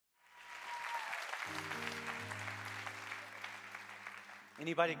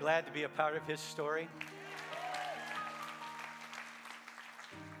Anybody glad to be a part of his story?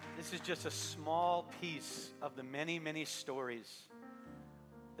 This is just a small piece of the many, many stories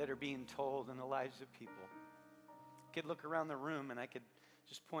that are being told in the lives of people. I could look around the room and I could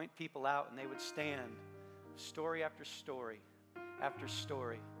just point people out and they would stand, story after story after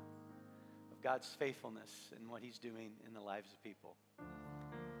story of God's faithfulness and what he's doing in the lives of people.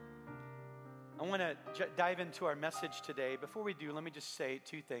 I want to dive into our message today. Before we do, let me just say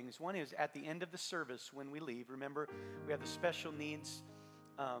two things. One is at the end of the service when we leave, remember we have the special needs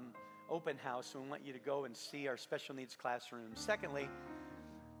open house, and we want you to go and see our special needs classroom. Secondly,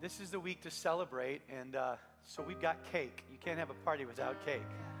 this is the week to celebrate, and so we've got cake. You can't have a party without cake.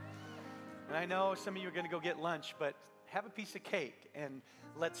 And I know some of you are going to go get lunch, but have a piece of cake and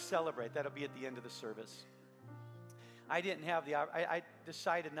let's celebrate. That'll be at the end of the service. I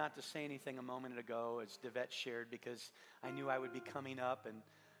decided not to say anything a moment ago, as Devette shared, because I knew I would be coming up, and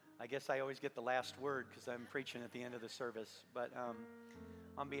I guess I always get the last word because I'm preaching at the end of the service. But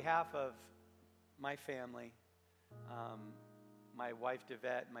on behalf of my family, my wife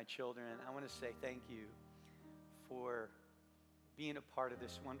Devette, and my children, I want to say thank you for being a part of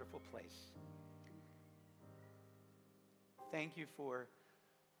this wonderful place. Thank you for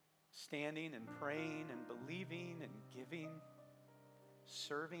standing and praying and believing and giving,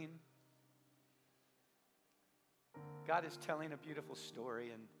 serving. God is telling a beautiful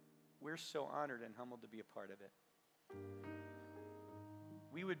story, and we're so honored and humbled to be a part of it.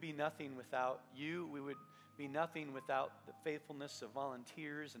 We would be nothing without you. We would be nothing without the faithfulness of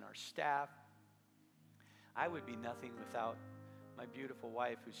volunteers and our staff. I would be nothing without my beautiful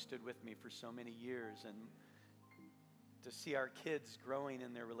wife who stood with me for so many years, and to see our kids growing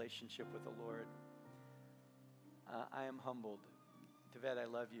in their relationship with the Lord. I am humbled. Devette, I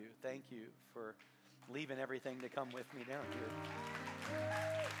love you. Thank you for leaving everything to come with me down here.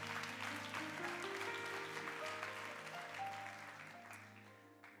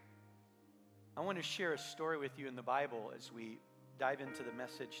 I want to share a story with you in the Bible as we dive into the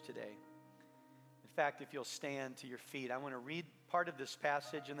message today. In fact, if you'll stand to your feet, I want to read part of this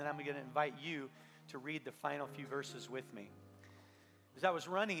passage, and then I'm going to invite you to read the final few verses with me. As I was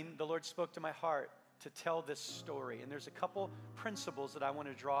running, the Lord spoke to my heart to tell this story. And there's a couple principles that I want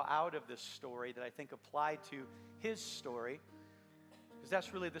to draw out of this story that I think apply to his story, because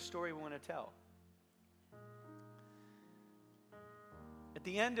that's really the story we want to tell. At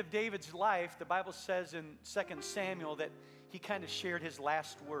the end of David's life, the Bible says in 2 Samuel that he kind of shared his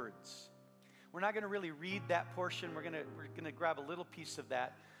last words. We're not going to really read that portion. We're going to grab a little piece of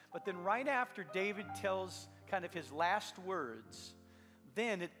that. But then right after David tells kind of his last words,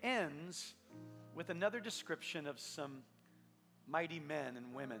 then it ends with another description of some mighty men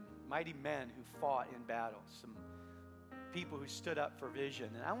and women, mighty men who fought in battle, some people who stood up for vision.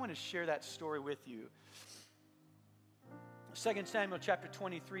 And I want to share that story with you. 2 Samuel chapter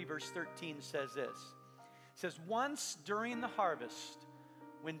 23, verse 13 says this. It says, once during the harvest,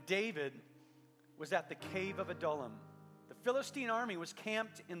 when David was at the cave of Adullam, the Philistine army was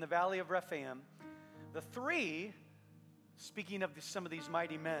camped in the valley of Rephaim. The three, speaking of some of these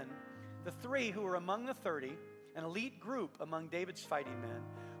mighty men, the three who were among the 30, an elite group among David's fighting men,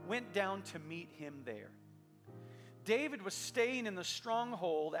 went down to meet him there. David was staying in the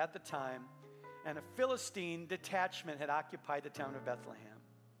stronghold at the time, and a Philistine detachment had occupied the town of Bethlehem.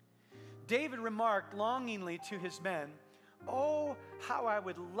 David remarked longingly to his men, "Oh, how I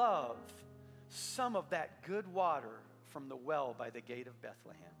would love some of that good water from the well by the gate of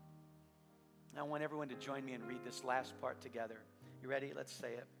Bethlehem." I want everyone to join me and read this last part together. You ready? Let's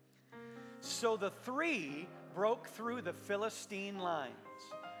say it. So the three broke through the Philistine lines,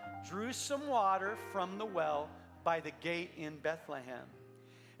 drew some water from the well by the gate in Bethlehem,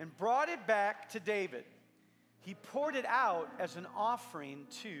 and brought it back to David. He poured it out as an offering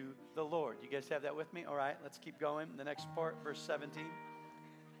to the Lord. You guys have that with me? All right, let's keep going. The next part, verse 17.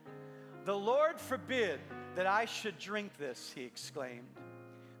 The Lord forbid that I should drink this, he exclaimed.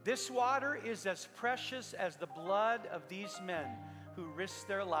 This water is as precious as the blood of these men who risked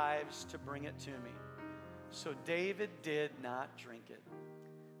their lives to bring it to me. So David did not drink it.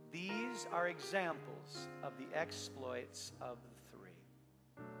 These are examples of the exploits of the three.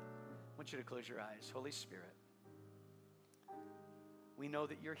 I want you to close your eyes. Holy Spirit, we know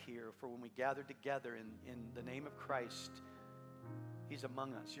that you're here, for when we gather together in the name of Christ, he's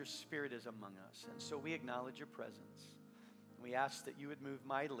among us. Your Spirit is among us. And so we acknowledge your presence. We ask that you would move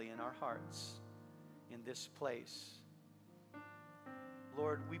mightily in our hearts in this place.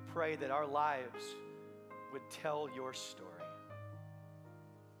 Lord, we pray that our lives would tell your story.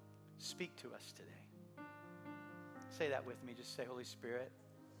 Speak to us today. Say that with me. Just say, Holy Spirit,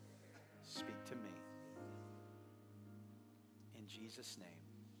 speak to me. In Jesus' name,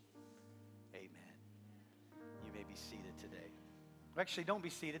 amen. You may be seated today. Actually, don't be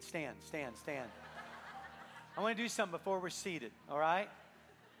seated. Stand. I want to do something before we're seated, all right?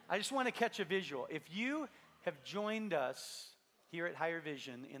 I just want to catch a visual. If you have joined us here at Higher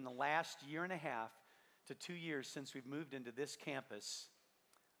Vision in the last year and a half to 2 years since we've moved into this campus,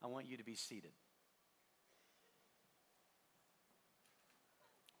 I want you to be seated.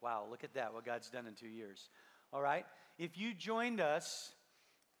 Wow, look at that, what God's done in 2 years. All right? If you joined us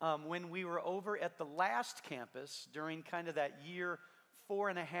when we were over at the last campus during kind of that year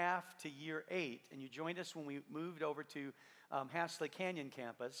 4.5 to year 8, and you joined us when we moved over to HIS10RY Canyon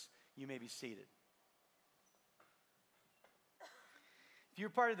campus, you may be seated. If you're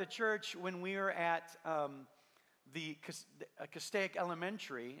part of the church when we were at the Castaic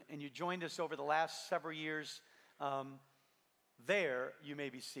Elementary, and you joined us over the last several years there, you may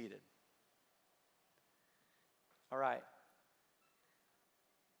be seated. All right.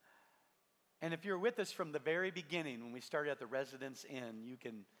 And if you're with us from the very beginning, when we started at the Residence Inn, you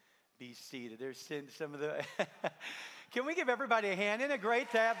can be seated. There's some of the... Can we give everybody a hand? Isn't it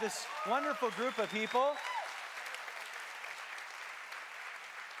great to have this wonderful group of people?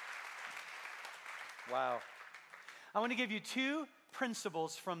 Wow. I want to give you 2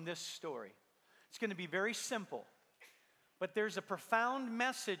 principles from this story. It's going to be very simple, but there's a profound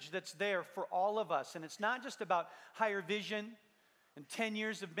message that's there for all of us. And it's not just about Higher Vision and 10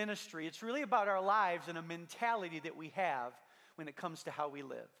 years of ministry. It's really about our lives and a mentality that we have when it comes to how we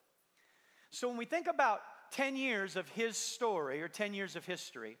live. So when we think about 10 years of his story or 10 years of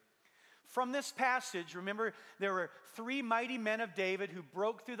history, from this passage, remember there were 3 mighty men of David who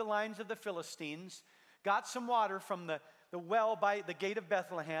broke through the lines of the Philistines, got some water from the well by the gate of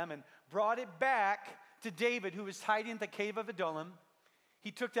Bethlehem and brought it back to David, who was hiding in the cave of Adullam.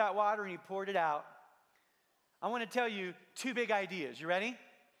 He took that water and he poured it out. I want to tell you 2 big ideas. You ready?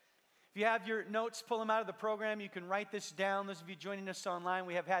 If you have your notes, pull them out of the program. You can write this down. Those of you joining us online,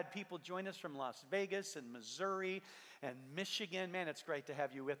 we have had people join us from Las Vegas and Missouri and Michigan. Man, it's great to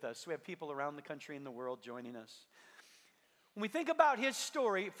have you with us. We have people around the country and the world joining us. When we think about his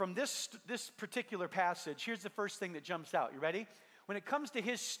story from this particular passage, here's the first thing that jumps out. You ready? When it comes to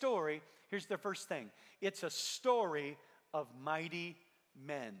his story, here's the first thing. It's a story of mighty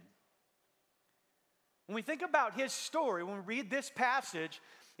men. When we think about his story, when we read this passage,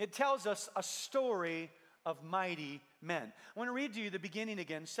 it tells us a story of mighty men. I want to read to you the beginning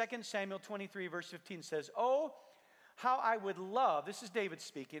again. 2 Samuel 23, verse 15 says, "Oh, how I would love," this is David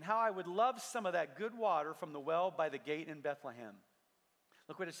speaking, "how I would love some of that good water from the well by the gate in Bethlehem."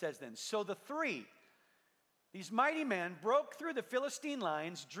 Look what it says then. "So the 3, these mighty men, broke through the Philistine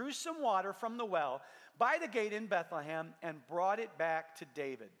lines, drew some water from the well by the gate in Bethlehem, and brought it back to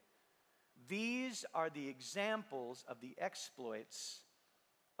David." These are the examples of the exploits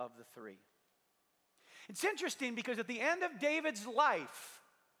of the 3. It's interesting because at the end of David's life,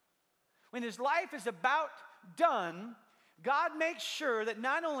 when his life is about done, God makes sure that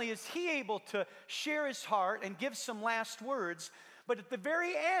not only is he able to share his heart and give some last words, but at the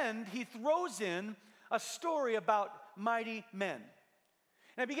very end, he throws in a story about mighty men.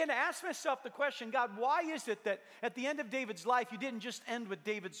 And I began to ask myself the question, God, why is it that at the end of David's life, you didn't just end with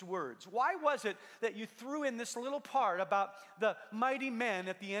David's words? Why was it that you threw in this little part about the mighty men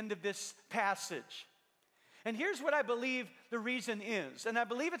at the end of this passage? And here's what I believe the reason is. And I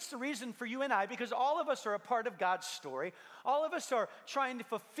believe it's the reason for you and I, because all of us are a part of God's story. All of us are trying to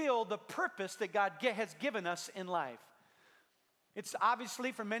fulfill the purpose that God has given us in life. It's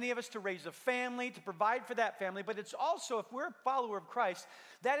obviously for many of us to raise a family, to provide for that family, but it's also, if we're a follower of Christ,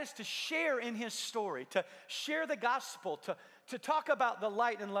 that is to share in his story, to share the gospel, to talk about the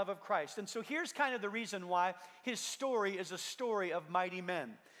light and love of Christ. And so here's kind of the reason why his story is a story of mighty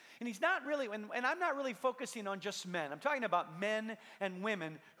men. And he's not really, and I'm not really focusing on just men. I'm talking about men and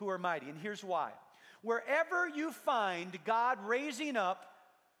women who are mighty, and here's why. Wherever you find God raising up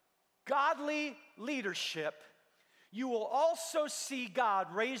godly leadership, you will also see God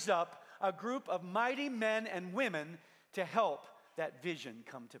raise up a group of mighty men and women to help that vision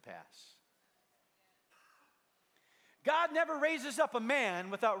come to pass. God never raises up a man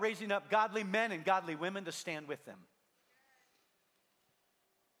without raising up godly men and godly women to stand with them.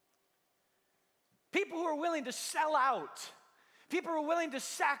 People who are willing to sell out. People who are willing to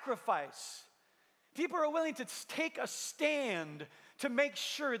sacrifice. People who are willing to take a stand to make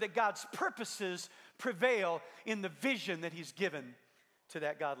sure that God's purposes prevail in the vision that he's given to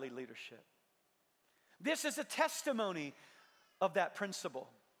that godly leadership. This is a testimony of that principle.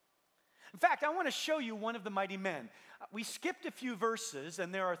 In fact, I want to show you one of the mighty men. We skipped a few verses,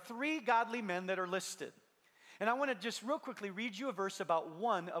 and there are 3 godly men that are listed. And I want to just real quickly read you a verse about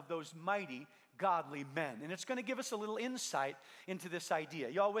one of those mighty godly men. And it's going to give us a little insight into this idea.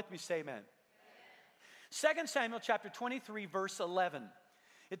 Y'all with me? Say amen. 2 Samuel chapter 23, verse 11.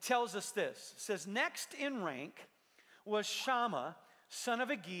 It tells us this. It says, next in rank was Shammah, son of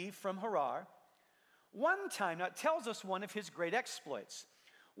Agee from Harar. One time, now it tells us one of his great exploits.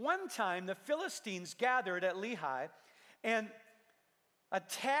 One time, the Philistines gathered at Lehi and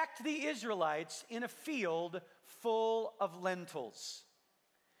attacked the Israelites in a field full of lentils.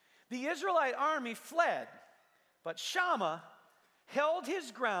 The Israelite army fled, but Shammah held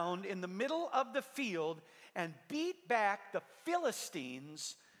his ground in the middle of the field and beat back the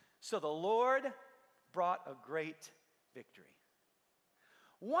Philistines, so the Lord brought a great victory.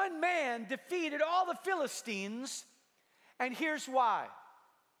 One man defeated all the Philistines, and here's why.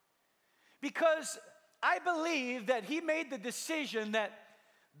 Because I believe that he made the decision that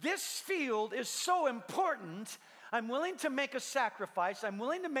this field is so important, I'm willing to make a sacrifice, I'm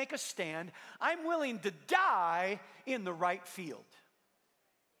willing to make a stand, I'm willing to die in the right field.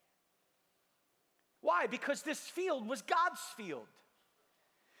 Why? Because this field was God's field.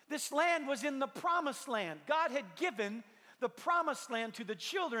 This land was in the promised land. God had given the promised land to the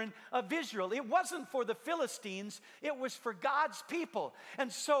children of Israel. It wasn't for the Philistines, it was for God's people.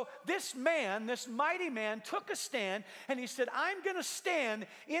 And so this man, this mighty man, took a stand and he said, I'm going to stand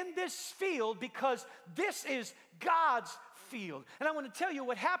in this field because this is God's field. And I want to tell you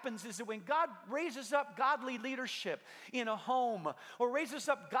what happens is that when God raises up godly leadership in a home, or raises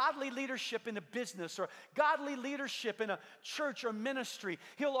up godly leadership in a business, or godly leadership in a church or ministry,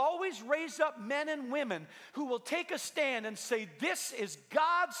 he'll always raise up men and women who will take a stand and say, this is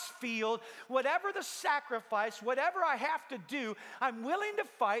God's field. Whatever the sacrifice, whatever I have to do, I'm willing to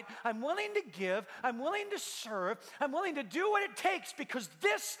fight, I'm willing to give, I'm willing to serve, I'm willing to do what it takes because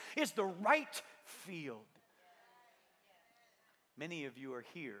this is the right field. Many of you are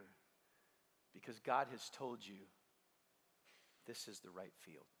here because God has told you this is the right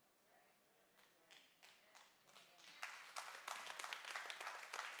field.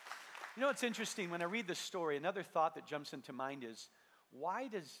 You know what's interesting? When I read this story, another thought that jumps into mind is, why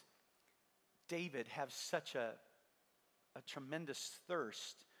does David have such a tremendous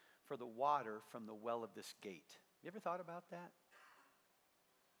thirst for the water from the well of this gate? You ever thought about that?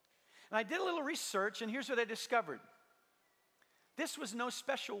 And I did a little research, and here's what I discovered. This was no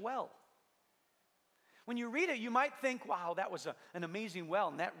special well. When you read it, you might think, wow, that was an amazing well.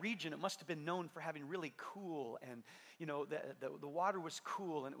 In that region, it must have been known for having really cool, and you know, the water was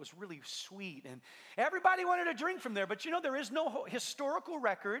cool, and it was really sweet, and everybody wanted to drink from there. But you know, there is no historical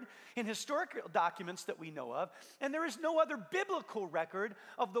record in historical documents that we know of, and there is no other biblical record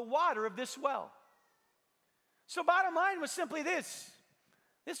of the water of this well. So bottom line was simply this.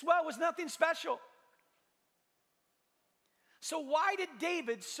 This well was nothing special. So why did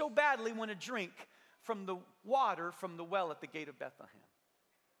David so badly want to drink from the water from the well at the gate of Bethlehem?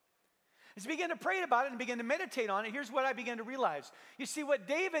 As I began to pray about it and began to meditate on it, here's what I began to realize. You see, what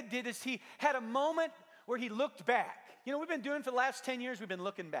David did is he had a moment where he looked back. You know, we've been doing for the last 10 years, we've been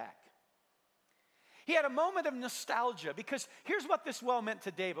looking back. He had a moment of nostalgia because here's what this well meant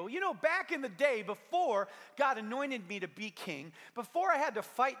to David. Well, you know, back in the day before God anointed me to be king, before I had to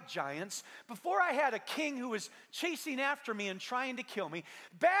fight giants, before I had a king who was chasing after me and trying to kill me,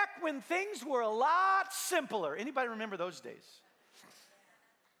 back when things were a lot simpler. Anybody remember those days?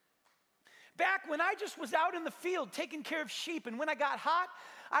 Back when I just was out in the field taking care of sheep, and when I got hot,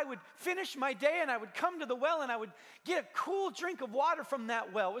 I would finish my day and I would come to the well and I would get a cool drink of water from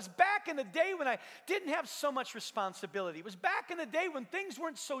that well. It was back in the day when I didn't have so much responsibility. It was back in the day when things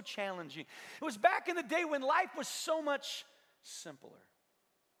weren't so challenging. It was back in the day when life was so much simpler.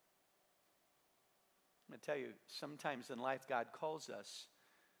 I'm going to tell you, sometimes in life God calls us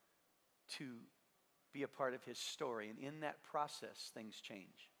to be a part of his story, and in that process things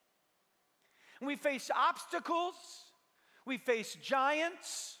change. And we face obstacles. We face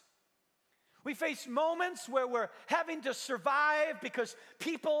giants. We face moments where we're having to survive because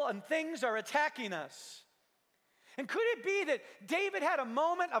people and things are attacking us. And could it be that David had a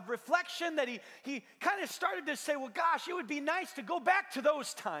moment of reflection that he kind of started to say, well, gosh, it would be nice to go back to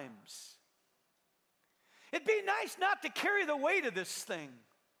those times. It'd be nice not to carry the weight of this thing.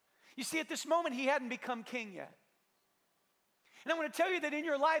 You see, at this moment, he hadn't become king yet. And I want to tell you that in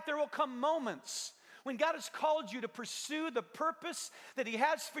your life, there will come moments when God has called you to pursue the purpose that He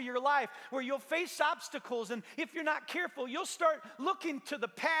has for your life, where you'll face obstacles, and if you're not careful, you'll start looking to the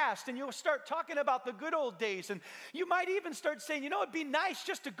past, and you'll start talking about the good old days, and you might even start saying, it'd be nice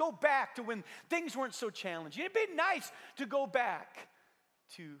just to go back to when things weren't so challenging. It'd be nice to go back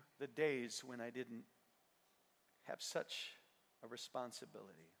to the days when I didn't have such a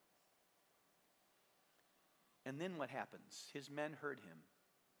responsibility. And then what happens? His men heard him.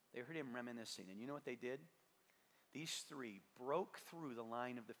 They heard him reminiscing. And you know what they did? These three broke through the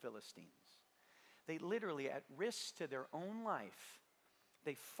line of the Philistines. They literally, at risk to their own life,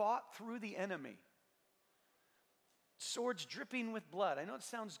 they fought through the enemy. Swords dripping with blood. I know it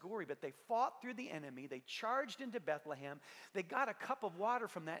sounds gory, but they fought through the enemy. They charged into Bethlehem. They got a cup of water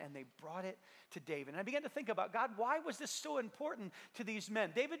from that, and they brought it to David. And I began to think about, God, why was this so important to these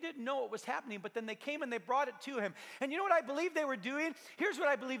men? David didn't know what was happening, but then they came and they brought it to him. And you know what I believe they were doing? Here's what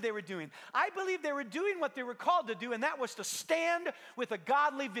I believe they were doing. I believe they were doing what they were called to do, and that was to stand with a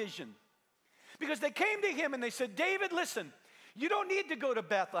godly vision. Because they came to him and they said, David, listen, you don't need to go to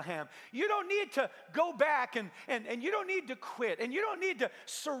Bethlehem. You don't need to go back and you don't need to quit. And you don't need to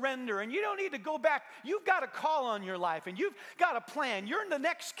surrender. And you don't need to go back. You've got a call on your life. And you've got a plan. You're the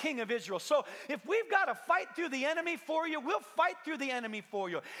next king of Israel. So if we've got to fight through the enemy for you, we'll fight through the enemy for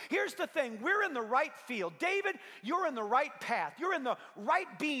you. Here's the thing. We're in the right field. David, you're in the right path. You're in the right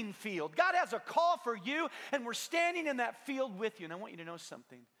bean field. God has a call for you, and we're standing in that field with you. And I want you to know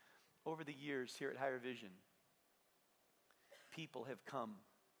something. Over the years here at Higher Vision, people have come,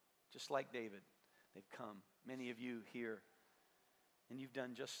 just like David. They've come. Many of you here, and you've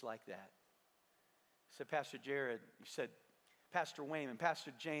done just like that. You said, Pastor Jared, you said, Pastor Wayman,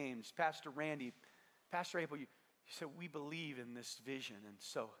 Pastor James, Pastor Randy, Pastor Abel, you said, we believe in this vision, and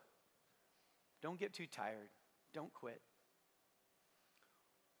so don't get too tired. Don't quit.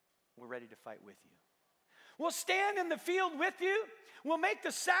 We're ready to fight with you. We'll stand in the field with you. We'll make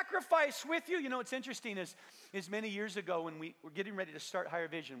the sacrifice with you. You know, what's interesting is many years ago when we were getting ready to start Higher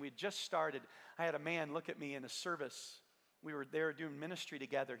Vision, we had just started. I had a man look at me in a service. We were there doing ministry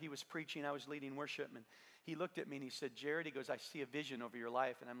together. He was preaching. I was leading worship. And he looked at me and he said, Jared, he goes, I see a vision over your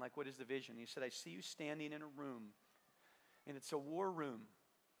life. And I'm like, what is the vision? He said, I see you standing in a room, and it's a war room.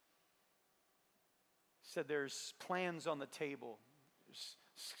 He said, there's plans on the table. There's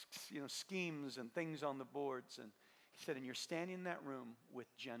schemes and things on the boards. And he said, and you're standing in that room with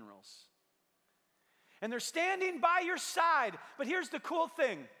generals. And they're standing by your side. But here's the cool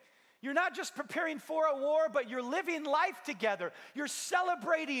thing. You're not just preparing for a war, but you're living life together. You're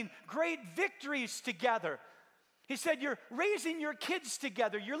celebrating great victories together. He said, you're raising your kids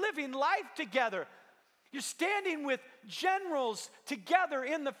together. You're living life together. You're standing with generals together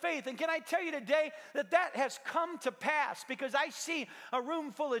in the faith. And can I tell you today that that has come to pass, because I see a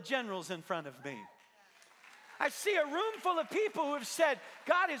room full of generals in front of me. I see a room full of people who have said,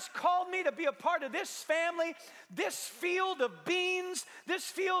 God has called me to be a part of this family. This field of beans, this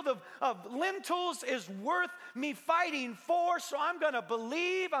field of lentils is worth me fighting for. So I'm going to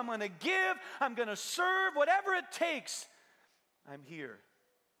believe, I'm going to give, I'm going to serve, whatever it takes. I'm here.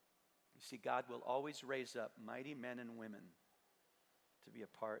 You see, God will always raise up mighty men and women to be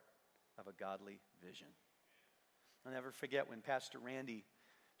a part of a godly vision. I'll never forget when Pastor Randy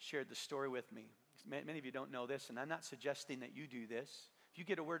shared the story with me. Many of you don't know this, and I'm not suggesting that you do this. If you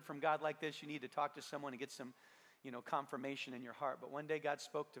get a word from God like this, you need to talk to someone and get some, confirmation in your heart. But one day God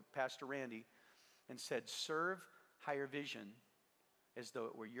spoke to Pastor Randy and said, serve Higher Vision as though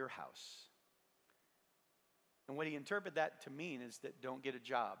it were your house. And what he interpreted that to mean is that don't get a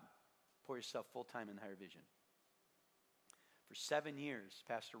job. Pour yourself full-time in Higher Vision. For 7 years,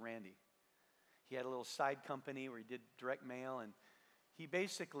 Pastor Randy, he had a little side company where he did direct mail, and he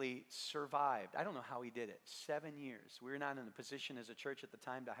basically survived. I don't know how he did it. 7 years. We were not in a position as a church at the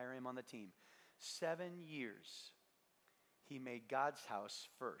time to hire him on the team. 7 years. He made God's house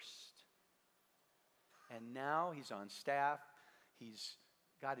first. And now he's on staff.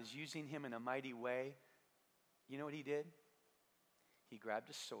 God is using him in a mighty way. You know what he did? He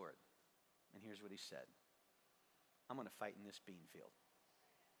grabbed a sword. And here's what he said. I'm going to fight in this bean field.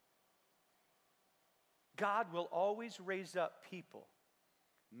 God will always raise up people,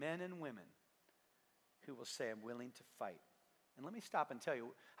 men and women, who will say, I'm willing to fight. And let me stop and tell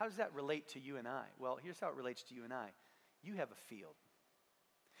you, how does that relate to you and I? Well, here's how it relates to you and I. You have a field.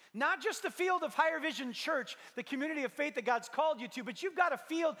 Not just the field of Higher Vision Church, the community of faith that God's called you to, but you've got a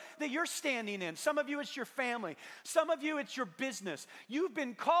field that you're standing in. Some of you, it's your family. Some of you, it's your business. You've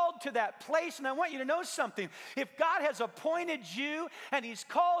been called to that place, and I want you to know something. If God has appointed you and He's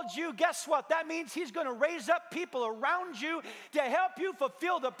called you, guess what? That means He's going to raise up people around you to help you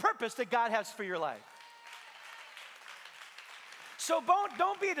fulfill the purpose that God has for your life. so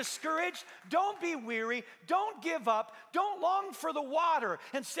don't be discouraged. Don't be weary. Don't give up. Don't long for the water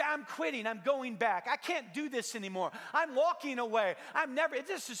and say, I'm quitting. I'm going back. I can't do this anymore. I'm walking away.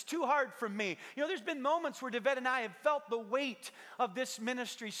 This is too hard for me. You know, there's been moments where Devette and I have felt the weight of this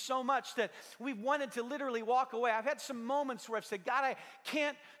ministry so much that we've wanted to literally walk away. I've had some moments where I've said, God, I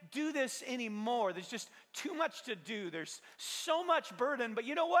can't do this anymore. There's just too much to do. There's so much burden. But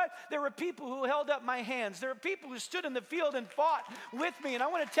you know what? There were people who held up my hands. There are people who stood in the field and fought with me. And I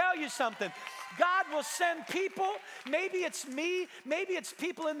want to tell you something. God will send people. Maybe it's me. Maybe it's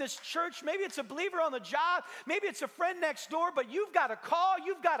people in this church. Maybe it's a believer on the job. Maybe it's a friend next door. But you've got a call.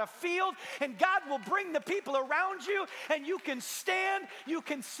 You've got a field. And God will bring the people around you. And you can stand. You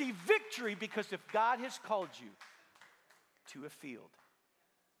can see victory. Because if God has called you to a field,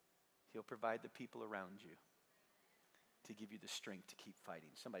 He'll provide the people around you to give you the strength to keep fighting.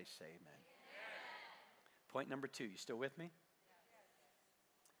 Somebody say amen. Point number 2. You still with me?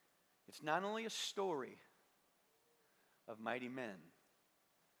 It's not only a story of mighty men,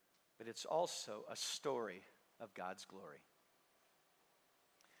 but it's also a story of God's glory.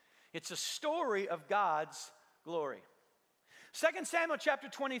 It's a story of God's glory. 2 Samuel chapter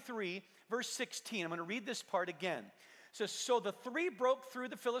 23, verse 16. I'm going to read this part again. It says, so the 3 broke through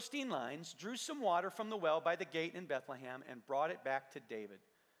the Philistine lines, drew some water from the well by the gate in Bethlehem, and brought it back to David.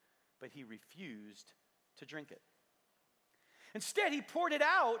 But he refused to drink it. Instead, he poured it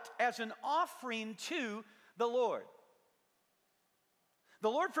out as an offering to the Lord. The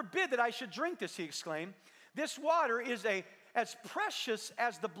Lord forbid that I should drink this, he exclaimed. This water is as precious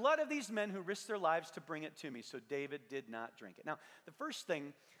as the blood of these men who risked their lives to bring it to me. So David did not drink it. Now, the first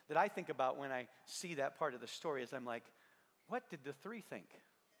thing that I think about when I see that part of the story is I'm like, what did the 3 think?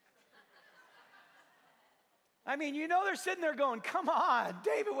 I mean, you know they're sitting there going, come on,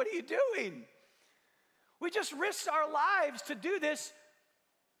 David, what are you doing? We just risked our lives to do this,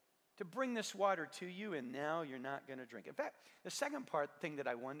 to bring this water to you, and now you're not going to drink it. In fact, the second thing that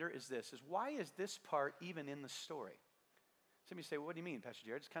I wonder is this, is why is this part even in the story? Somebody say, well, what do you mean, Pastor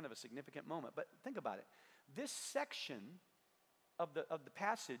Jared? It's kind of a significant moment, but think about it. This section of the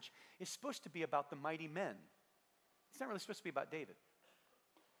passage is supposed to be about the mighty men. It's not really supposed to be about David.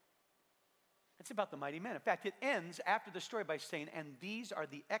 It's about the mighty men. In fact, it ends after the story by saying, and these are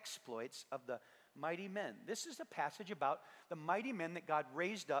the exploits of the mighty men. This is a passage about the mighty men that God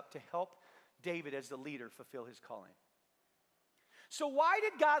raised up to help David as the leader fulfill his calling. So why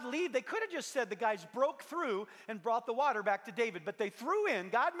did God leave? They could have just said the guys broke through and brought the water back to David, but they threw in.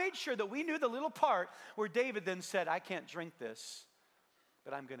 God made sure that we knew the little part where David then said, I can't drink this,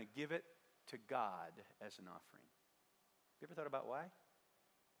 but I'm going to give it to God as an offering. You ever thought about why?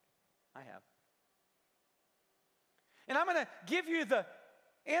 I have. And I'm going to give you the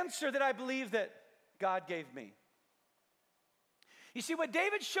answer that I believe that God gave me. You see, what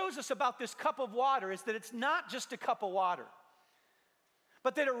David shows us about this cup of water is that it's not just a cup of water,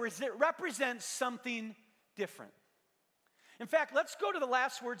 but that it represents something different. In fact, let's go to the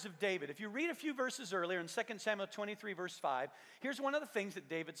last words of David. If you read a few verses earlier in 2 Samuel 23, verse 5, here's one of the things that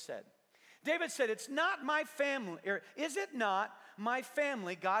David said. David said, it's not my family, or is it not my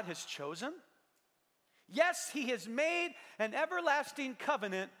family God has chosen? Yes, he has made an everlasting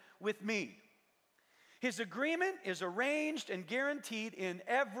covenant with me. His agreement is arranged and guaranteed in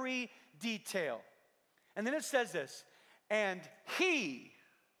every detail. And then it says this, and he,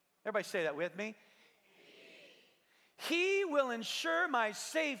 everybody say that with me. He will ensure my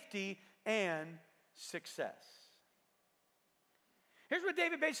safety and success. Here's what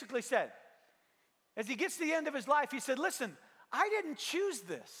David basically said. As he gets to the end of his life, he said, listen, I didn't choose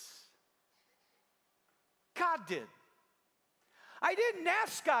this. God did. I didn't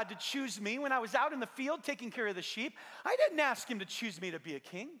ask God to choose me when I was out in the field taking care of the sheep. I didn't ask him to choose me to be a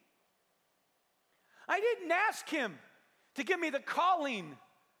king. I didn't ask him to give me the calling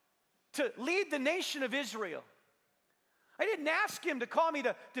to lead the nation of Israel. I didn't ask him to call me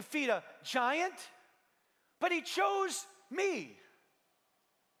to defeat a giant, but he chose me.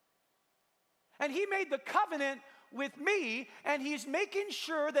 And he made the covenant with me, and he's making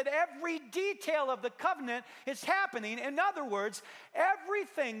sure that every detail of the covenant is happening. In other words,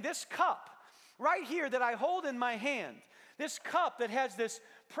 everything, this cup right here that I hold in my hand, this cup that has this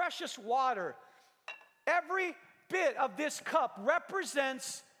precious water, every bit of this cup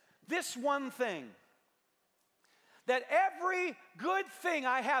represents this one thing. That every good thing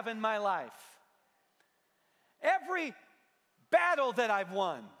I have in my life, every battle that I've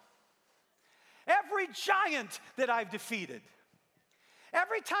won, every giant that I've defeated,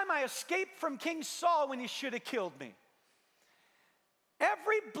 every time I escaped from King Saul when he should have killed me,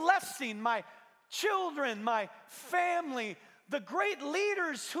 every blessing, my children, my family, the great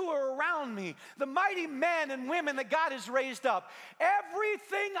leaders who are around me, the mighty men and women that God has raised up.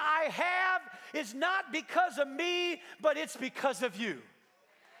 Everything I have is not because of me, but it's because of you.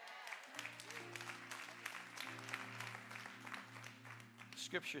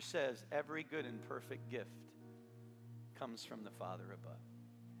 Scripture says every good and perfect gift comes from the Father above.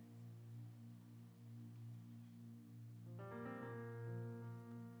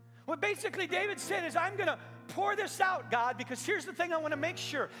 What basically David said is, I'm going to pour this out, God, because here's the thing I want to make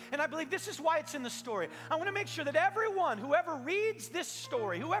sure, and I believe this is why it's in the story. I want to make sure that everyone, whoever reads this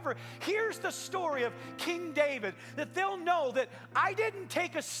story, whoever hears the story of King David, that they'll know that I didn't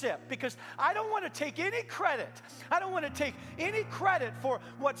take a sip, because I don't want to take any credit. I don't want to take any credit for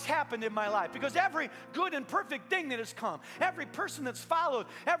what's happened in my life, because every good and perfect thing that has come, every person that's followed,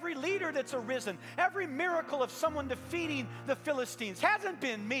 every leader that's arisen, every miracle of someone defeating the Philistines hasn't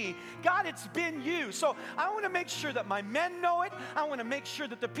been me. God, it's been you. So I want to make sure that my men know it. I want to make sure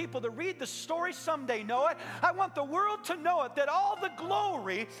that the people that read the story someday know it. I want the world to know it, that all the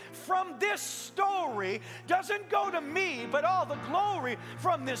glory from this story doesn't go to me, but all the glory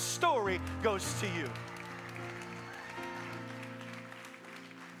from this story goes to you.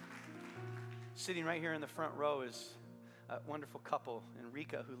 Sitting right here in the front row is a wonderful couple,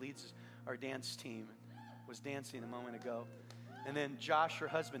 Enrica, who leads our dance team, was dancing a moment ago. And then Josh, her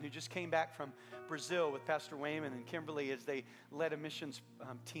husband, who just came back from Brazil with Pastor Wayman and Kimberly as they led a missions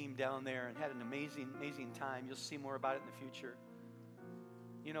team down there and had an amazing, amazing time. You'll see more about it in the future.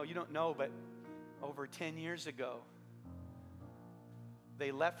 You know, you don't know, but over 10 years ago,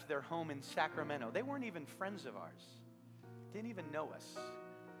 they left their home in Sacramento. They weren't even friends of ours. Didn't even know us.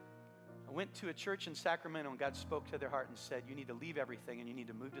 I went to a church in Sacramento, and God spoke to their heart and said, you need to leave everything and you need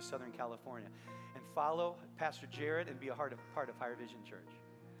to move to Southern California and follow Pastor Jared and be a part of Higher Vision Church.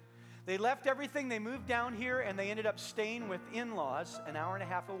 They left everything. They moved down here, and they ended up staying with in-laws an hour and a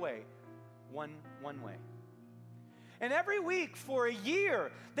half away, one way. And every week for a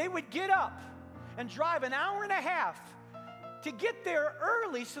year, they would get up and drive an hour and a half to get there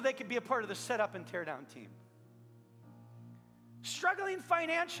early so they could be a part of the set-up and tear-down team. Struggling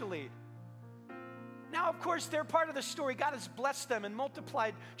financially. Now, of course, they're part of the story. God has blessed them and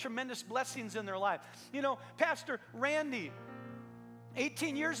multiplied tremendous blessings in their life. You know, Pastor Randy,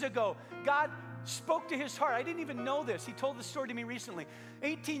 18 years ago, God spoke to his heart. I didn't even know this. He told the story to me recently.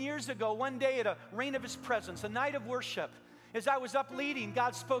 18 years ago, one day at a Reign of His Presence, a night of worship, as I was up leading,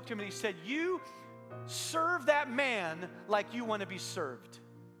 God spoke to me and He said, you serve that man like you want to be served.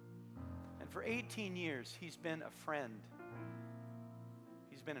 And for 18 years, he's been a friend.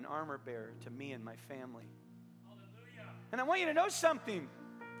 He's been an armor bearer to me and my family. Hallelujah. And I want you to know something.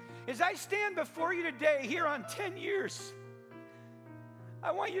 As I stand before you today, here on 10 years,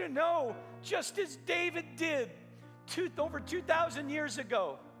 I want you to know, just as David did over 2,000 years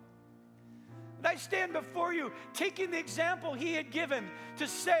ago, and I stand before you taking the example he had given to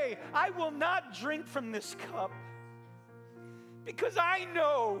say, I will not drink from this cup, because I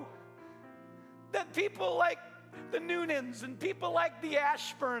know that people like the Noonans and people like the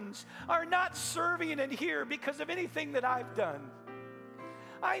Ashburns are not serving in here because of anything that I've done.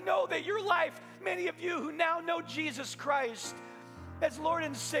 I know that your life, many of you who now know Jesus Christ as Lord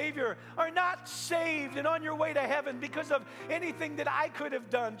and Savior, are not saved and on your way to heaven because of anything that I could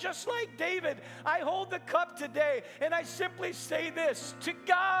have done. Just like David, I hold the cup today and I simply say this: to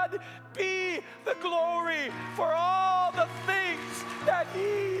God be the glory for all the things that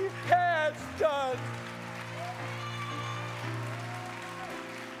He has done.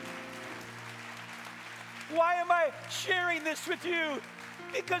 Why am I sharing this with you?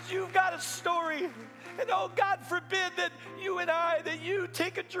 Because you've got a story. And oh, God forbid that you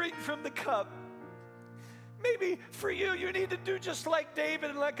take a drink from the cup. Maybe for you, you need to do just like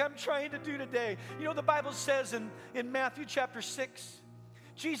David and like I'm trying to do today. You know, the Bible says in Matthew chapter 6,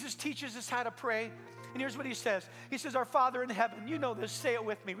 Jesus teaches us how to pray. And here's what He says. He says, our Father in heaven. You know this. Say it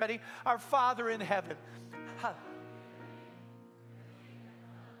with me. Ready? Our Father in heaven.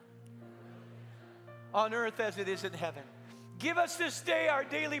 On earth as it is in heaven. Give us this day our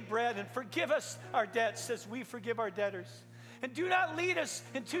daily bread, and forgive us our debts as we forgive our debtors. And do not lead us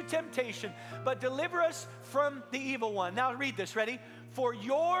into temptation, but deliver us from the evil one. Now read this, ready? For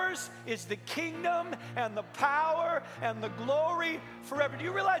yours is the kingdom and the power and the glory forever. Do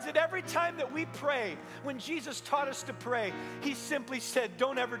you realize that every time that we pray, when Jesus taught us to pray, He simply said,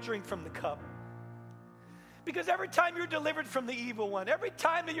 don't ever drink from the cup. Because every time you're delivered from the evil one, every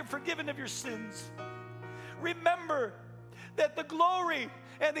time that you're forgiven of your sins, remember that the glory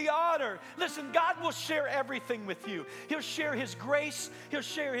and the honor, listen, God will share everything with you. He'll share His grace. He'll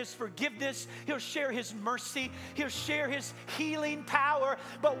share His forgiveness. He'll share His mercy. He'll share His healing power.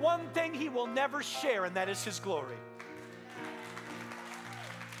 But one thing He will never share, and that is His glory.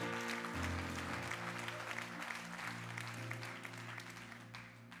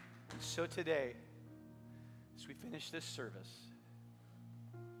 So today, as we finish this service,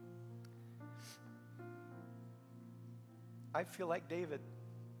 I feel like David.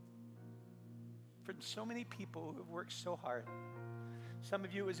 For so many people who have worked so hard. Some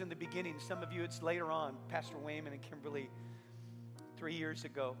of you it was in the beginning. Some of you it's later on. Pastor Wayman and Kimberly 3 years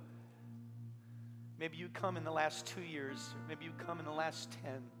ago. Maybe you come in the last 2 years. Or maybe you come in the last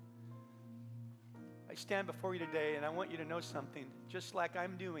 10. I stand before you today and I want you to know something. Just like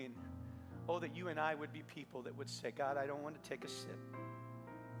I'm doing. Oh, that you and I would be people that would say, God, I don't want to take a sip.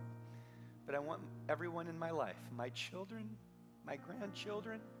 But I want everyone in my life, my children, my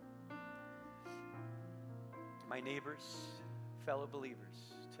grandchildren, my neighbors, fellow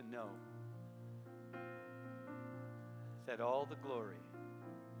believers, to know that all the glory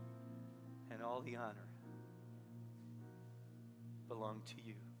and all the honor belong to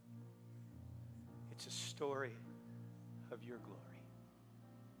you. It's a story of your glory.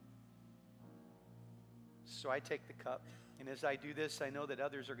 So I take the cup, and as I do this, I know that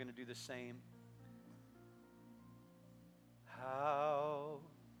others are going to do the same. How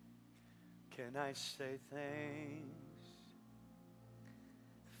can I say thanks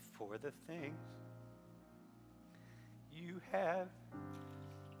for the things you have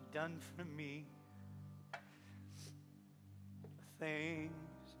done for me? Things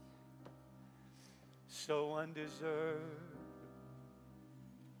so undeserved,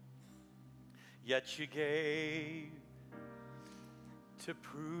 yet you gave to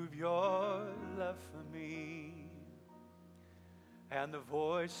prove your love for me. And the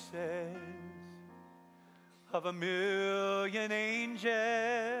voices of a million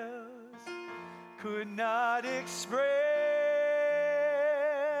angels could not express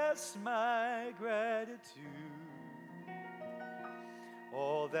my gratitude.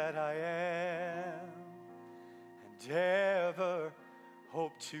 All that I am and ever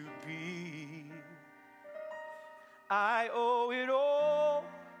hope to be, I owe it all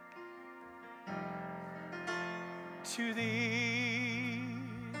to thee,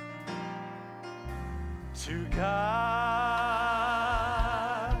 to God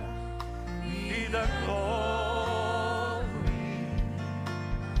be the glory,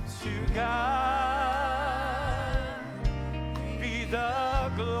 to God be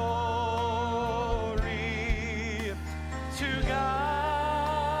the glory, to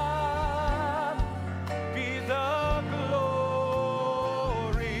God be the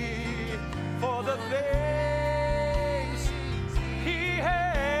glory for the things He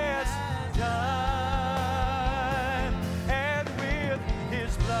has done, and with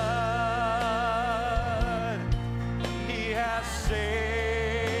His blood He has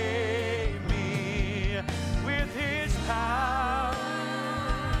saved me. With His power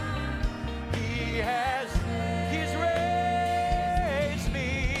He's raised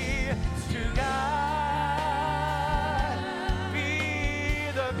me. To God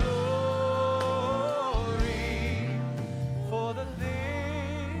be the glory for the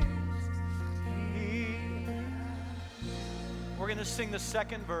things He. We're going to sing the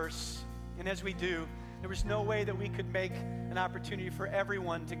second verse, and as we do, there was no way that we could make an opportunity for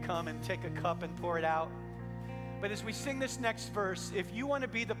everyone to come and take a cup and pour it out. But as we sing this next verse, if you want to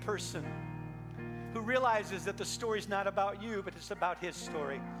be the person who realizes that the story's not about you, but it's about His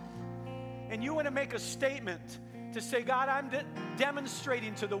story, and you want to make a statement to say, God, I'm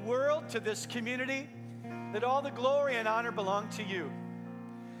demonstrating to the world, to this community, that all the glory and honor belong to you.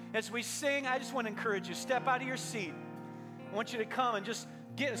 As we sing, I just want to encourage you, step out of your seat. I want you to come and just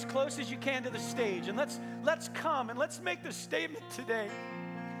get as close as you can to the stage, and let's come and let's make the statement today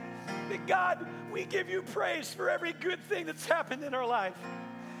that, God, we give you praise for every good thing that's happened in our life.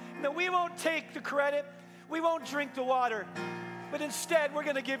 And that we won't take the credit, we won't drink the water, but instead we're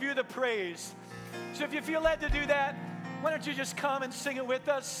going to give you the praise. So if you feel led to do that, why don't you just come and sing it with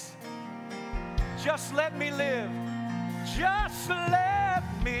us? Just let me live. Just let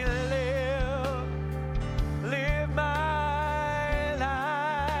me live. Live my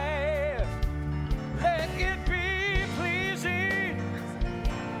life. Let it be pleasing,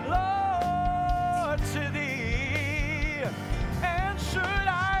 Lord, to Thee. And should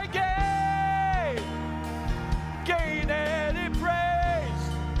I gain any praise,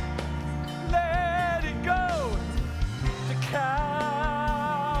 let it go to Calvary.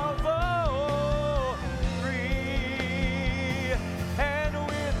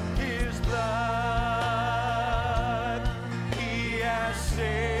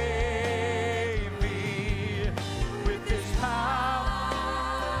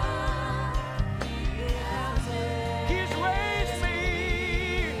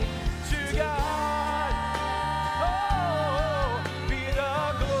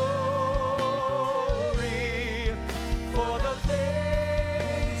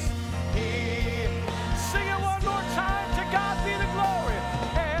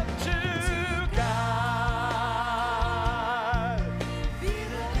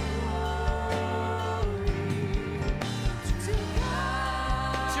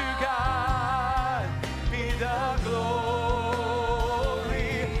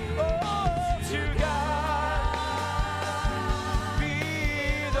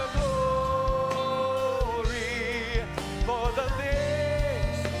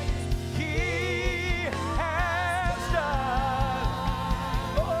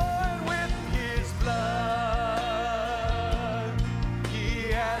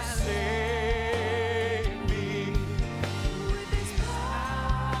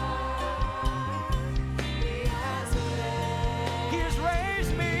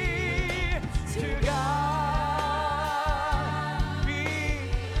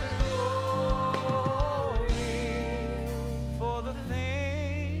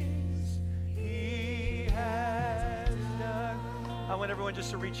 want everyone just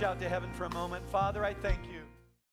to reach out to heaven for a moment. Father, I thank you